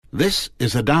This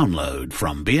is a download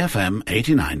from BFM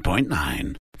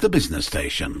 89.9, the business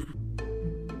station.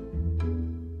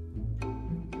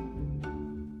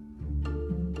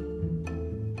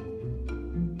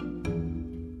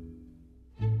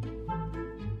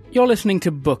 You're listening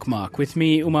to Bookmark with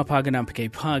me, Uma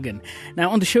Paganampake Pagan. Now,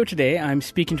 on the show today, I'm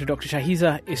speaking to Dr.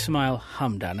 Shahizah Ismail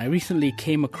Hamdan. I recently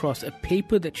came across a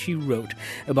paper that she wrote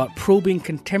about probing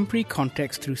contemporary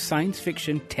context through science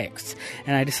fiction texts,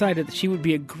 and I decided that she would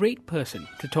be a great person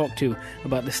to talk to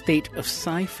about the state of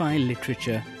sci-fi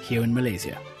literature here in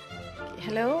Malaysia.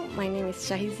 Hello, my name is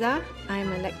Shahizah. I'm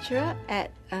a lecturer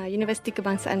at University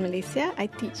Kebangsaan Malaysia. I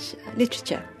teach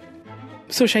literature.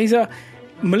 So, Shahizah,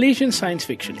 Malaysian science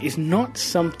fiction is not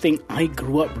something I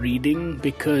grew up reading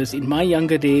because in my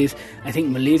younger days, I think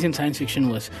Malaysian science fiction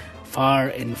was far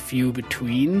and few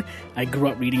between. I grew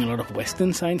up reading a lot of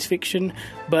Western science fiction,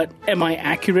 but am I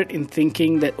accurate in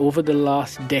thinking that over the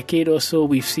last decade or so,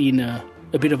 we've seen a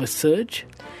bit of a surge?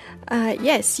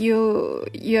 Yes,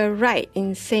 you're right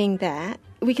in saying that.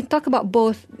 We can talk about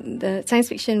both the science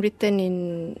fiction written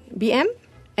in BM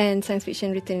and science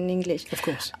fiction written in English. Of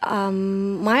course.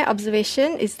 My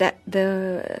observation is that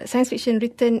the science fiction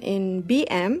written in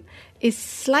BM is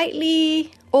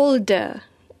slightly older.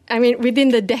 I mean, within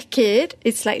the decade,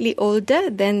 it's slightly older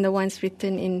than the ones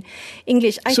written in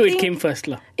English. It came first,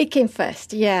 lah. It came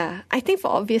first, yeah. I think for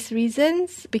obvious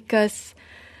reasons, because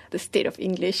the state of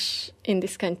English in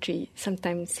this country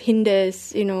sometimes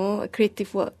hinders,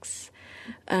 creative works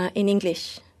in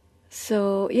English.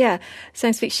 So, yeah,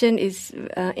 science fiction is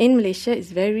in Malaysia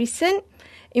is very recent.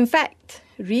 In fact,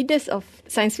 readers of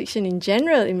science fiction in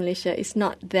general in Malaysia is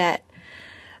not that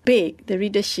big, the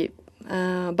readership.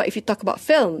 But if you talk about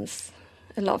films,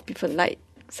 a lot of people like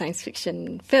science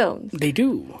fiction films. They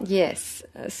do. Yes.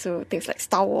 So things like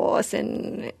Star Wars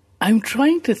and... I'm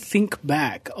trying to think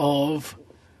back of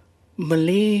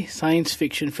Malay science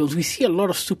fiction films. We see a lot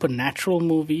of supernatural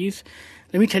movies.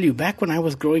 Let me tell you, back when I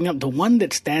was growing up, the one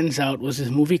that stands out was this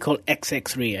movie called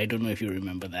XX-Ray. I don't know if you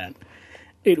remember that.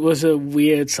 It was a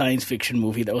weird science fiction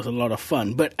movie that was a lot of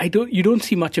fun, but you don't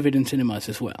see much of it in cinemas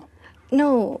as well.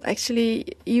 No,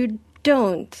 actually, you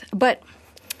don't. But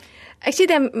actually,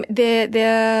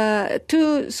 there are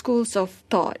two schools of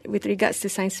thought with regards to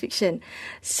science fiction.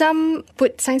 Some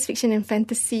put science fiction and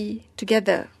fantasy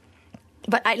together.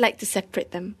 But I'd like to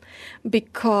separate them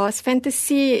because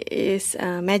fantasy is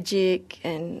magic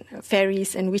and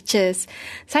fairies and witches.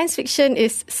 Science fiction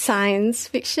is science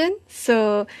fiction,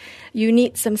 so you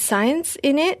need some science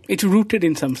in it. It's rooted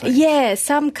in some science. Yeah,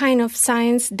 some kind of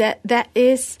science that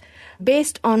is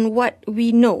based on what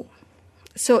we know.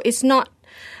 So it's not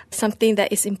something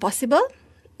that is impossible.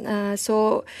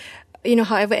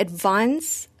 However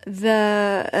advanced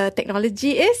the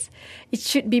technology is, it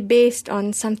should be based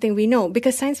on something we know,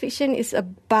 because science fiction is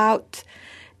about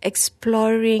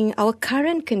exploring our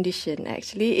current condition,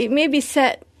 actually. It may be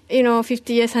set,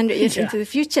 50 years, 100 years into the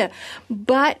future,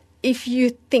 but if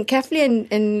you think carefully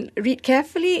and read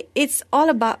carefully, it's all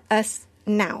about us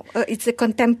now. It's a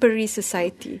contemporary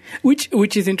society.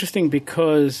 Which is interesting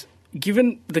because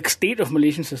given the state of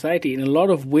Malaysian society, in a lot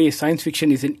of ways, science fiction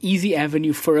is an easy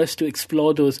avenue for us to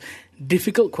explore those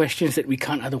difficult questions that we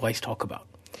can't otherwise talk about.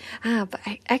 But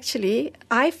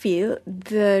I feel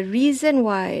the reason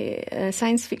why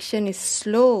science fiction is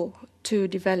slow to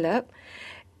develop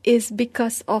is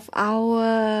because of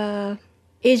our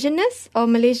Asianness or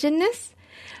Malaysianness,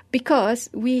 because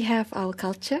we have our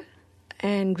culture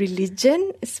and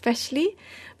religion especially.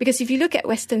 Because if you look at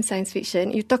Western science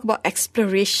fiction, you talk about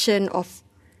exploration of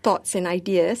thoughts and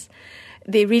ideas,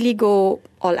 they really go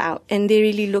all out and they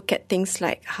really look at things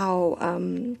like how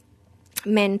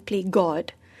men play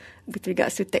God with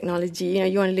regards to technology.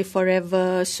 You want to live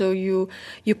forever, so you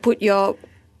put your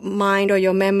mind or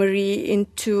your memory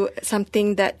into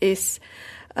something that is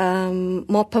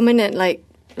more permanent,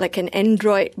 like an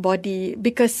android body,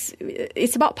 because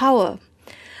it's about power.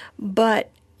 But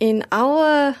in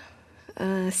our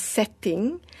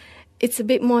setting, it's a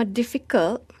bit more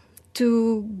difficult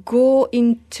to go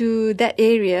into that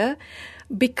area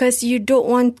because you don't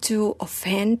want to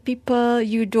offend people,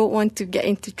 you don't want to get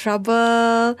into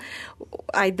trouble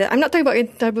either. I'm not talking about getting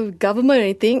into trouble with government or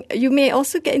anything. You may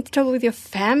also get into trouble with your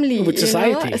family. With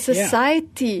society.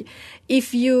 Society.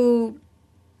 If you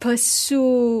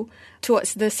pursue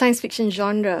towards the science fiction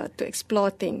genre to explore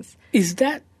things. Is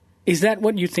that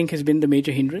what you think has been the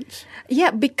major hindrance?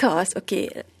 Yeah, because,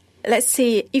 let's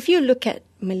say if you look at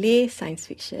Malay science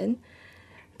fiction,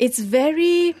 it's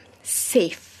very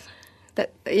safe.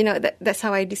 That's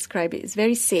how I describe it. It's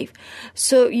very safe.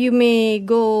 So you may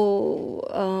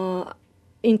go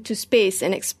into space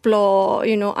and explore,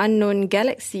 unknown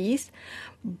galaxies,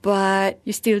 but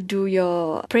you still do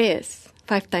your prayers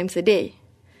 5 times a day.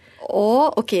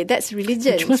 Or, okay, that's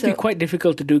religion. Which must be quite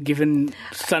difficult to do given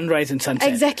sunrise and sunset.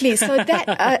 Exactly. So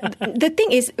that the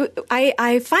thing is,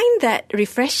 I find that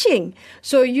refreshing.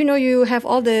 So, you have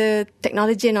all the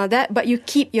technology and all that, but you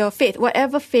keep your faith,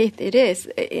 whatever faith it is,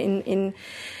 in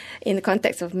the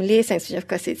context of Malay science fiction, of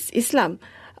course, it's Islam.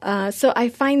 So I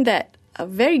find that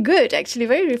very good, actually,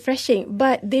 very refreshing.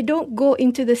 But they don't go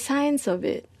into the science of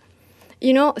it.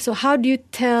 So how do you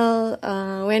tell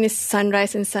when it's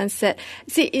sunrise and sunset?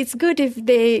 See, it's good if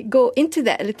they go into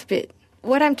that a little bit.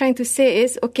 What I'm trying to say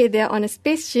is, okay, they're on a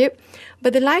spaceship,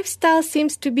 but the lifestyle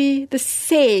seems to be the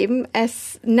same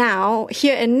as now,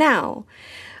 here and now.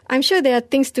 I'm sure there are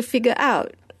things to figure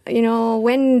out.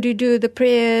 When do you do the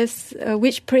prayers,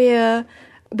 which prayer?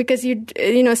 Because,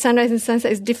 sunrise and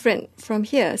sunset is different from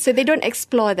here. So they don't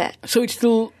explore that. So it's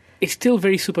still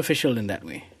very superficial in that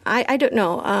way. I don't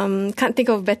know. Can't think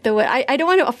of a better word. I don't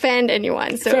want to offend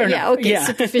anyone. So Fair enough. Yeah.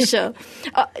 Superficial.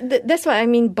 That's what I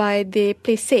mean by they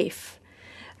play safe.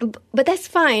 But that's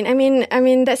fine. I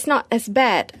mean that's not as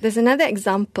bad. There's another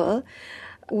example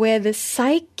where the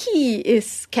psyche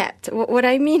is kept. What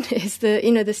I mean is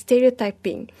the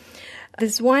stereotyping.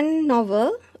 There's one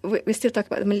novel. We're still talking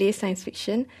about the Malay science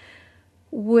fiction,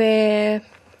 where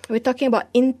we're talking about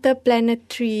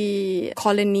interplanetary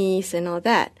colonies and all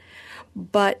that.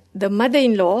 But the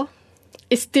mother-in-law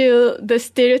is still the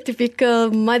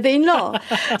stereotypical mother-in-law.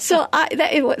 So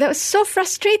that was so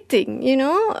frustrating,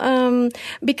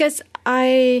 because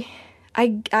I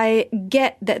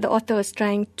get that the author was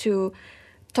trying to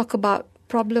talk about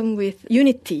problem with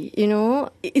unity,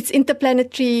 It's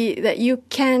interplanetary, that you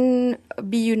can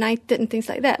be united and things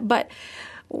like that. But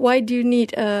why do you need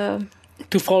to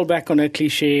fall back on a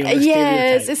cliche or a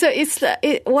yes,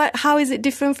 stereotype? So how is it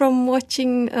different from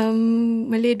watching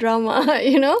Malay drama,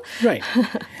 Right.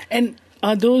 And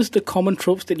are those the common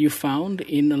tropes that you found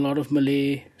in a lot of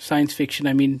Malay science fiction?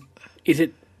 I mean, is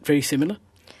it very similar?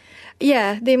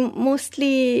 Yeah, they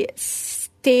mostly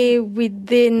stay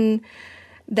within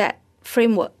that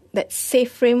framework, that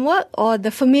safe framework or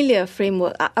the familiar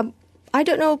framework. I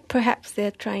don't know, perhaps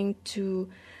they're trying to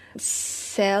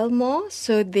sell more,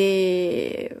 so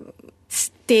they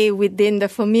stay within the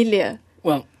familiar.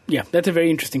 Well, yeah, that's a very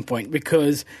interesting point,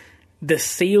 because the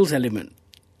sales element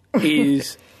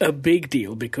is a big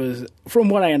deal, because from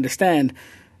what I understand,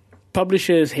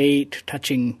 publishers hate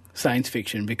touching science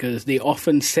fiction because they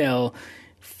often sell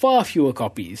far fewer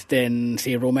copies than,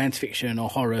 say, romance fiction or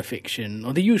horror fiction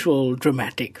or the usual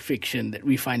dramatic fiction that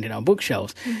we find in our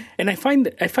bookshelves. And I find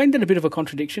that a bit of a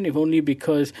contradiction, if only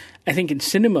because I think in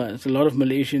cinemas, a lot of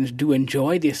Malaysians do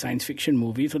enjoy their science fiction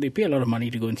movies, or they pay a lot of money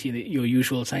to go and see your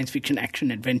usual science fiction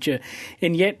action adventure,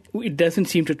 and yet it doesn't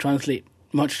seem to translate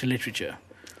much to literature.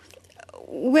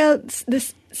 Well,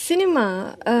 the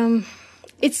cinema,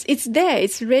 it's there.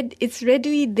 It's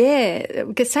readily there,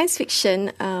 because science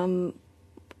fiction.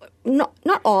 Not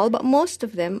all, but most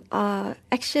of them are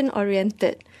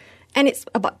action-oriented, and it's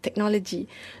about technology.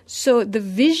 So the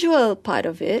visual part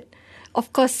of it,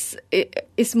 of course,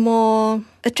 is more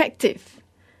attractive.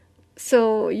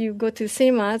 So you go to the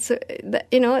cinema, so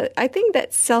I think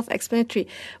that's self-explanatory.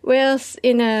 Whereas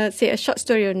in a short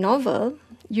story or novel,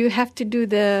 you have to do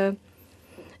the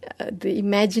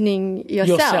imagining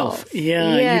yourself.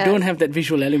 Yeah, you don't have that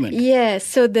visual element. Yeah,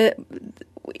 so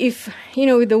if,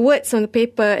 with the words on the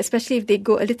paper, especially if they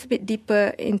go a little bit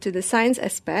deeper into the science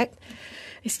aspect,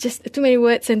 it's just too many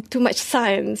words and too much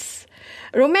science.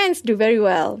 Romance do very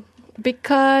well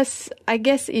because I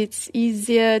guess it's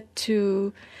easier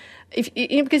to,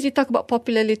 because you talk about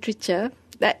popular literature,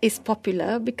 that is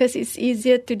popular because it's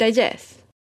easier to digest.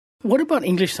 What about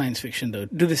English science fiction, though?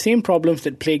 Do the same problems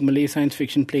that plague Malay science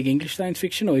fiction plague English science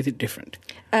fiction, or is it different?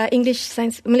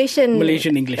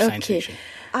 Malaysian English science fiction.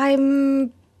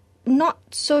 I'm not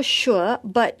so sure,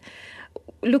 but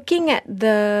looking at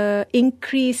the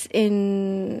increase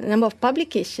in number of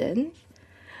publications,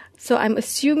 so I'm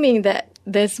assuming that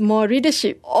there's more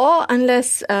readership, or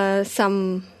unless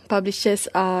some publishers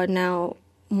are now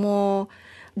more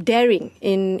daring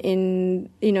in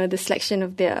the selection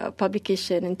of their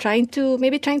publication and trying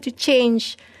to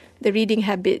change the reading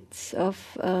habits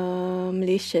of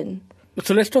Malaysian.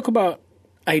 So let's talk about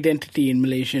identity in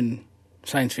Malaysian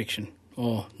science fiction,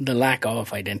 or the lack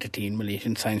of identity in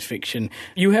Malaysian science fiction.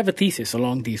 You have a thesis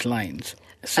along these lines,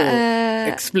 so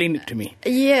explain it to me.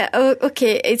 Yeah,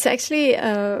 okay. It's actually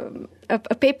a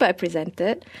paper I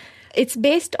presented. It's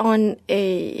based on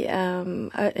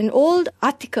an old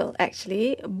article,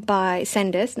 actually, by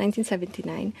Sanders,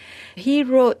 1979. He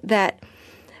wrote that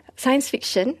science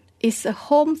fiction is a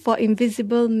home for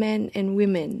invisible men and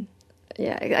women.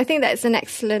 Yeah, I think that's an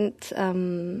excellent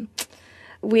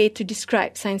way to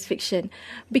describe science fiction.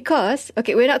 Because,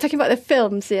 okay, we're not talking about the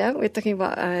films, yeah? We're talking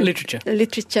about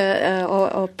literature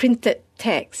or printed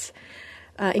text,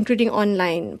 including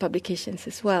online publications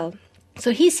as well.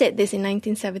 So he said this in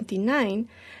 1979,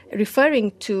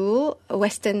 referring to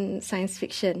Western science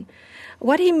fiction.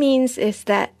 What he means is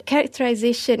that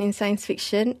characterization in science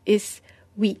fiction is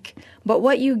weak, but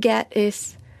what you get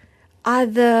is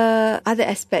other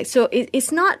aspects. So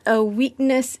it's not a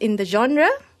weakness in the genre,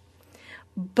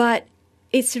 but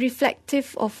it's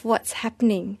reflective of what's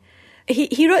happening.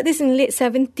 He wrote this in the late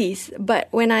 70s, but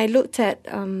when I looked at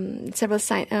several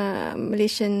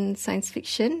Malaysian science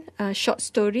fiction short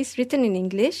stories written in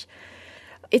English,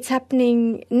 it's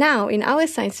happening now in our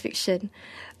science fiction.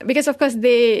 Because, of course,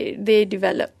 they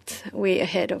developed way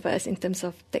ahead of us in terms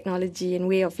of technology and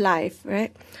way of life,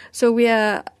 right? So we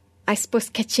are, I suppose,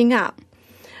 catching up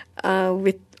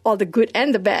with all the good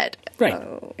and the bad, right?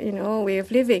 Way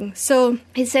of living. So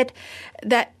he said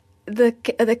that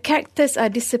the characters are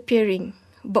disappearing,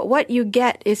 but what you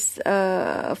get is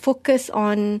focus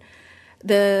on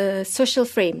the social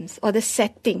frames or the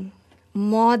setting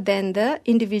more than the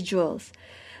individuals.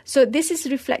 So this is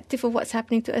reflective of what's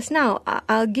happening to us now.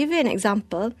 I'll give you an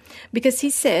example, because he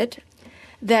said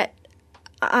that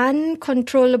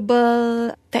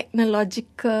uncontrollable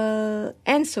technological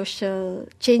and social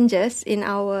changes in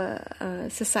our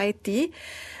society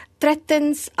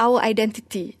threatens our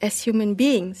identity as human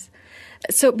beings.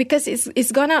 So because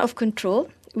it's gone out of control,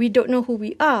 we don't know who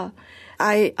we are.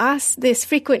 I ask this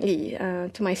frequently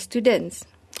to my students.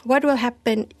 What will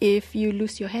happen if you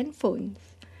lose your handphones?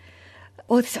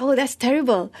 Oh, that's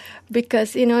terrible,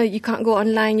 because you can't go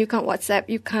online, you can't WhatsApp,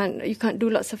 you can't do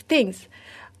lots of things.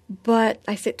 But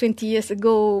I said 20 years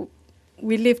ago,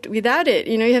 we lived without it.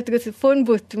 You have to go to the phone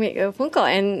booth to make a phone call,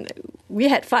 and we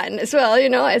had fun as well,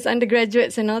 as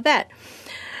undergraduates and all that.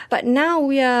 But now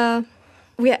we are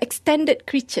extended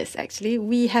creatures. Actually,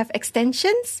 we have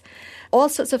extensions, all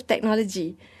sorts of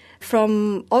technology,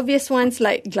 from obvious ones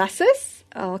like glasses,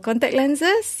 contact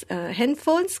lenses,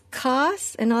 handphones,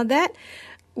 cars, and all that.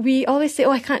 We always say,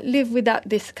 I can't live without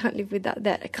this, I can't live without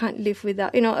that, I can't live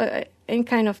without, any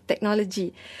kind of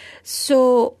technology.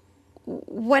 So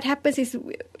what happens is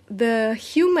the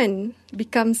human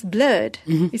becomes blurred.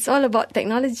 Mm-hmm. It's all about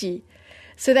technology.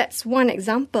 So that's one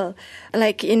example.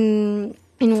 Like in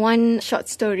one short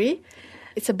story,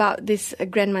 it's about this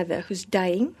grandmother who's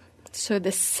dying. So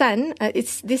the son,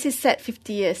 this is set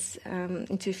 50 years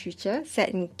into the future, set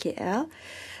in KL.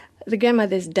 The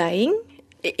grandmother's dying,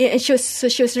 and she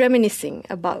was reminiscing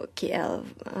about KL,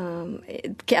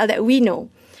 KL that we know.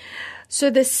 So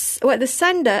what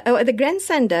the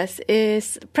grandson does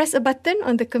is press a button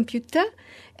on the computer,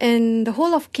 and the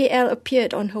whole of KL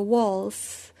appeared on her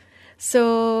walls.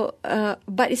 So,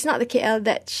 but it's not the KL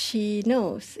that she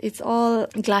knows. It's all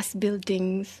glass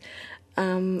buildings.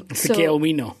 It's the KL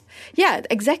we know. Yeah,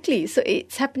 exactly. So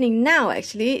it's happening now,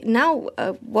 actually. Now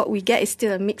what we get is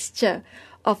still a mixture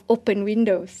of open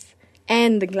windows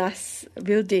and the glass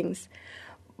buildings.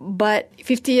 But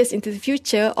 50 years into the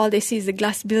future, all they see is the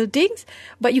glass buildings,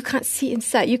 but you can't see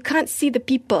inside. You can't see the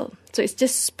people. So it's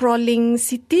just sprawling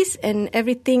cities, and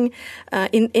everything,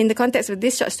 in the context of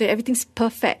this short story, everything's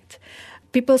perfect.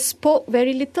 People spoke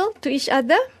very little to each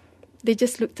other. They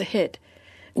just looked ahead.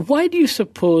 Why do you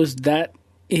suppose that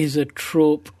is a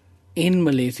trope in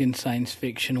Malaysian science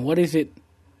fiction? What is it,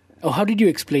 or how did you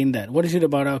explain that? What is it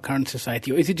about our current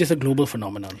society? Or is it just a global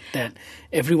phenomenon that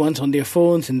everyone's on their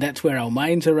phones and that's where our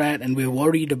minds are at, and we're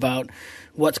worried about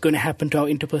what's going to happen to our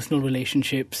interpersonal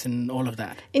relationships and all of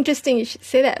that? Interesting you should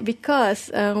say that, because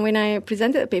when I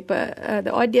presented the paper,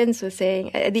 the audience was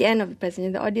saying, at the end of the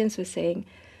presentation, the audience was saying,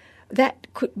 that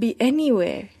could be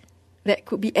anywhere. That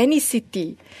could be any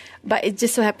city. But it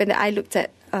just so happened that I looked at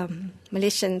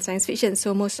Malaysian science fiction,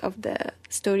 so most of the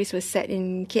stories were set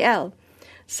in KL.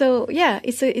 So yeah,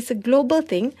 it's a global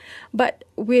thing, but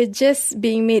we're just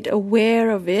being made aware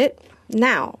of it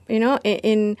now,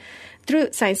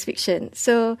 through science fiction.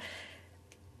 So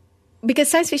because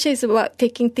science fiction is about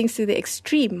taking things to the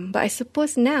extreme, but I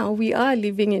suppose now we are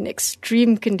living in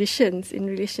extreme conditions in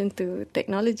relation to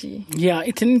technology. Yeah,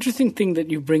 it's an interesting thing that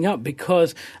you bring up,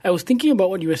 because I was thinking about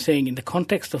what you were saying in the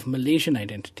context of Malaysian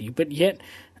identity, but yet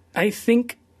I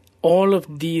think all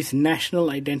of these national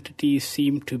identities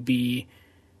seem to be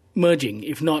merging,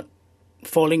 if not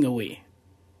falling away.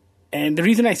 And the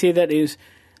reason I say that is,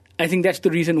 I think that's the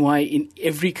reason why in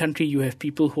every country you have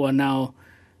people who are now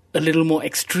a little more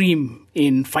extreme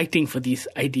in fighting for these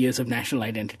ideas of national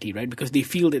identity, right? Because they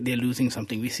feel that they're losing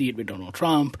something. We see it with Donald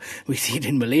Trump, we see it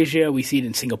in Malaysia, we see it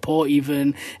in Singapore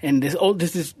even, and there's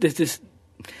this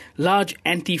large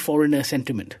anti-foreigner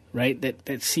sentiment, right?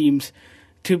 That seems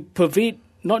to pervade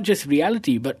not just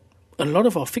reality, but a lot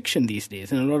of our fiction these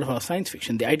days and a lot of our science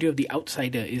fiction. The idea of the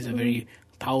outsider is a very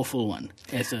powerful one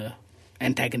as a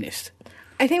antagonist.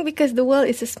 I think because the world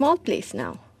is a small place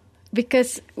now.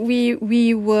 Because we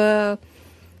were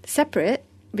separate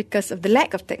because of the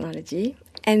lack of technology,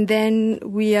 and then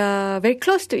we are very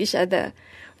close to each other,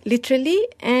 literally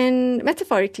and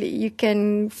metaphorically. You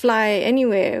can fly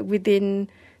anywhere within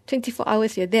 24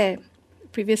 hours, you're there.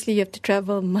 Previously, you have to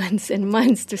travel months and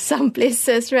months to some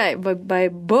places, right, by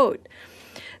boat.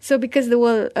 So because the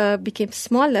world became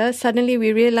smaller, suddenly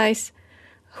we realize,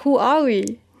 who are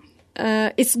we?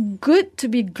 It's good to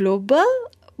be global,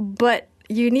 but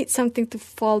you need something to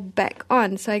fall back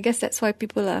on. So I guess that's why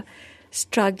people are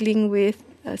struggling with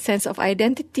a sense of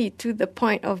identity to the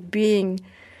point of being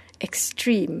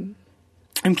extreme.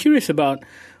 I'm curious about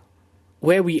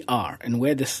where we are and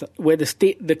where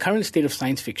the current state of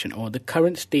science fiction, or the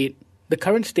current state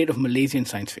of Malaysian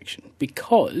science fiction,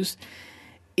 because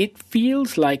it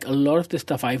feels like a lot of the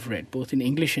stuff I've read, both in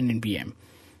English and in BM,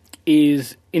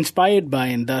 is inspired by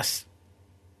and thus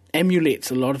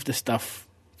emulates a lot of the stuff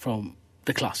from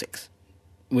the classics,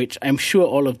 which I'm sure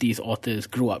all of these authors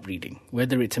grew up reading,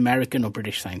 whether it's American or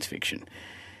British science fiction.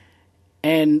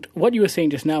 And what you were saying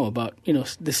just now about,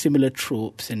 the similar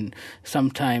tropes and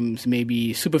sometimes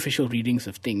maybe superficial readings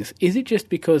of things, is it just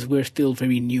because we're still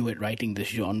very new at writing this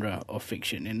genre of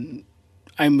fiction? And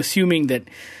I'm assuming that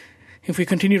if we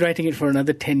continue writing it for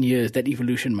another 10 years, that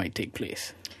evolution might take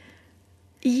place.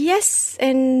 Yes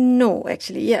and no,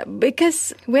 actually, yeah.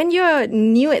 Because when you're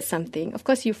new at something, of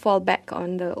course, you fall back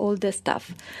on the older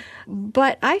stuff.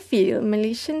 But I feel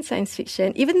Malaysian science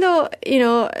fiction, even though,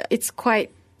 it's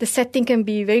quite, the setting can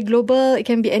be very global, it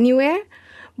can be anywhere,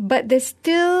 but there's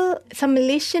still some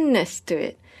Malaysianness to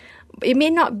it. It may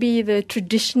not be the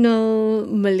traditional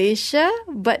Malaysia,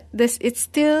 but it's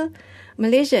still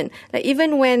Malaysian. Like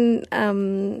even when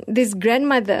this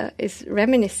grandmother is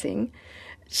reminiscing,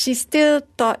 she still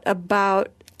thought about,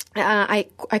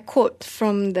 I quote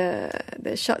from the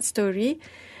short story,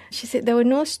 she said, there were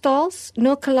no stalls,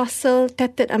 no colossal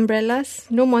tattered umbrellas,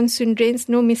 no monsoon drains,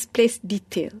 no misplaced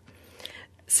detail.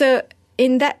 So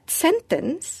in that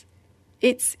sentence,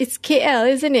 it's KL,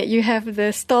 isn't it? You have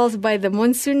the stalls by the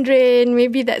monsoon drain.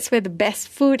 Maybe that's where the best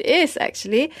food is,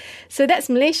 actually. So that's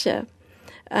Malaysia.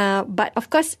 But of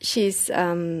course, she's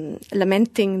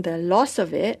lamenting the loss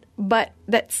of it, but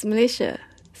that's Malaysia.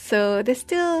 So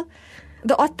the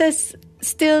authors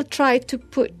still try to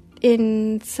put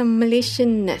in some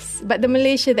Malaysianness, but the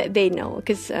Malaysia that they know,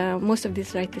 because most of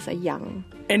these writers are young.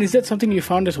 And is that something you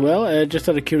found as well? Just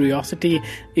out of curiosity,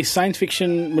 is science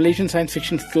fiction, Malaysian science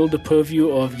fiction, still the purview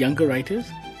of younger writers?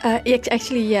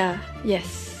 Actually, yeah.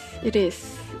 Yes, it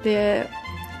is.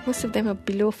 Most of them are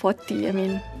below 40. I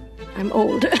mean, I'm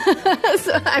old.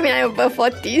 I'm above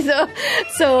 40.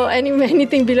 So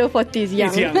anything below 40 is young.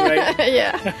 It's young, right?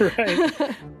 Yeah.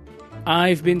 Right.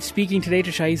 I've been speaking today to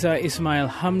Shahizah Ismail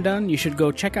Hamdan. You should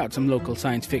go check out some local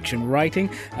science fiction writing.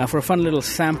 For a fun little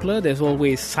sampler, there's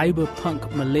always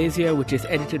Cyberpunk Malaysia, which is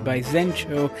edited by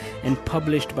Zencho and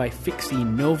published by Fixie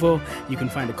Novo. You can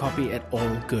find a copy at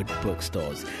all good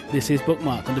bookstores. This is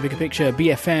Bookmark on the Bigger Picture,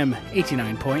 BFM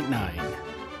 89.9.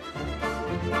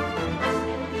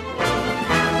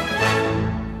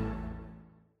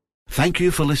 Thank you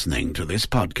for listening to this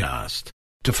podcast.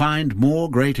 To find more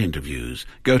great interviews,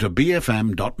 go to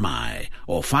bfm.my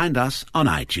or find us on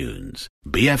iTunes.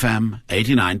 BFM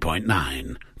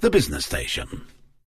 89.9, the business station.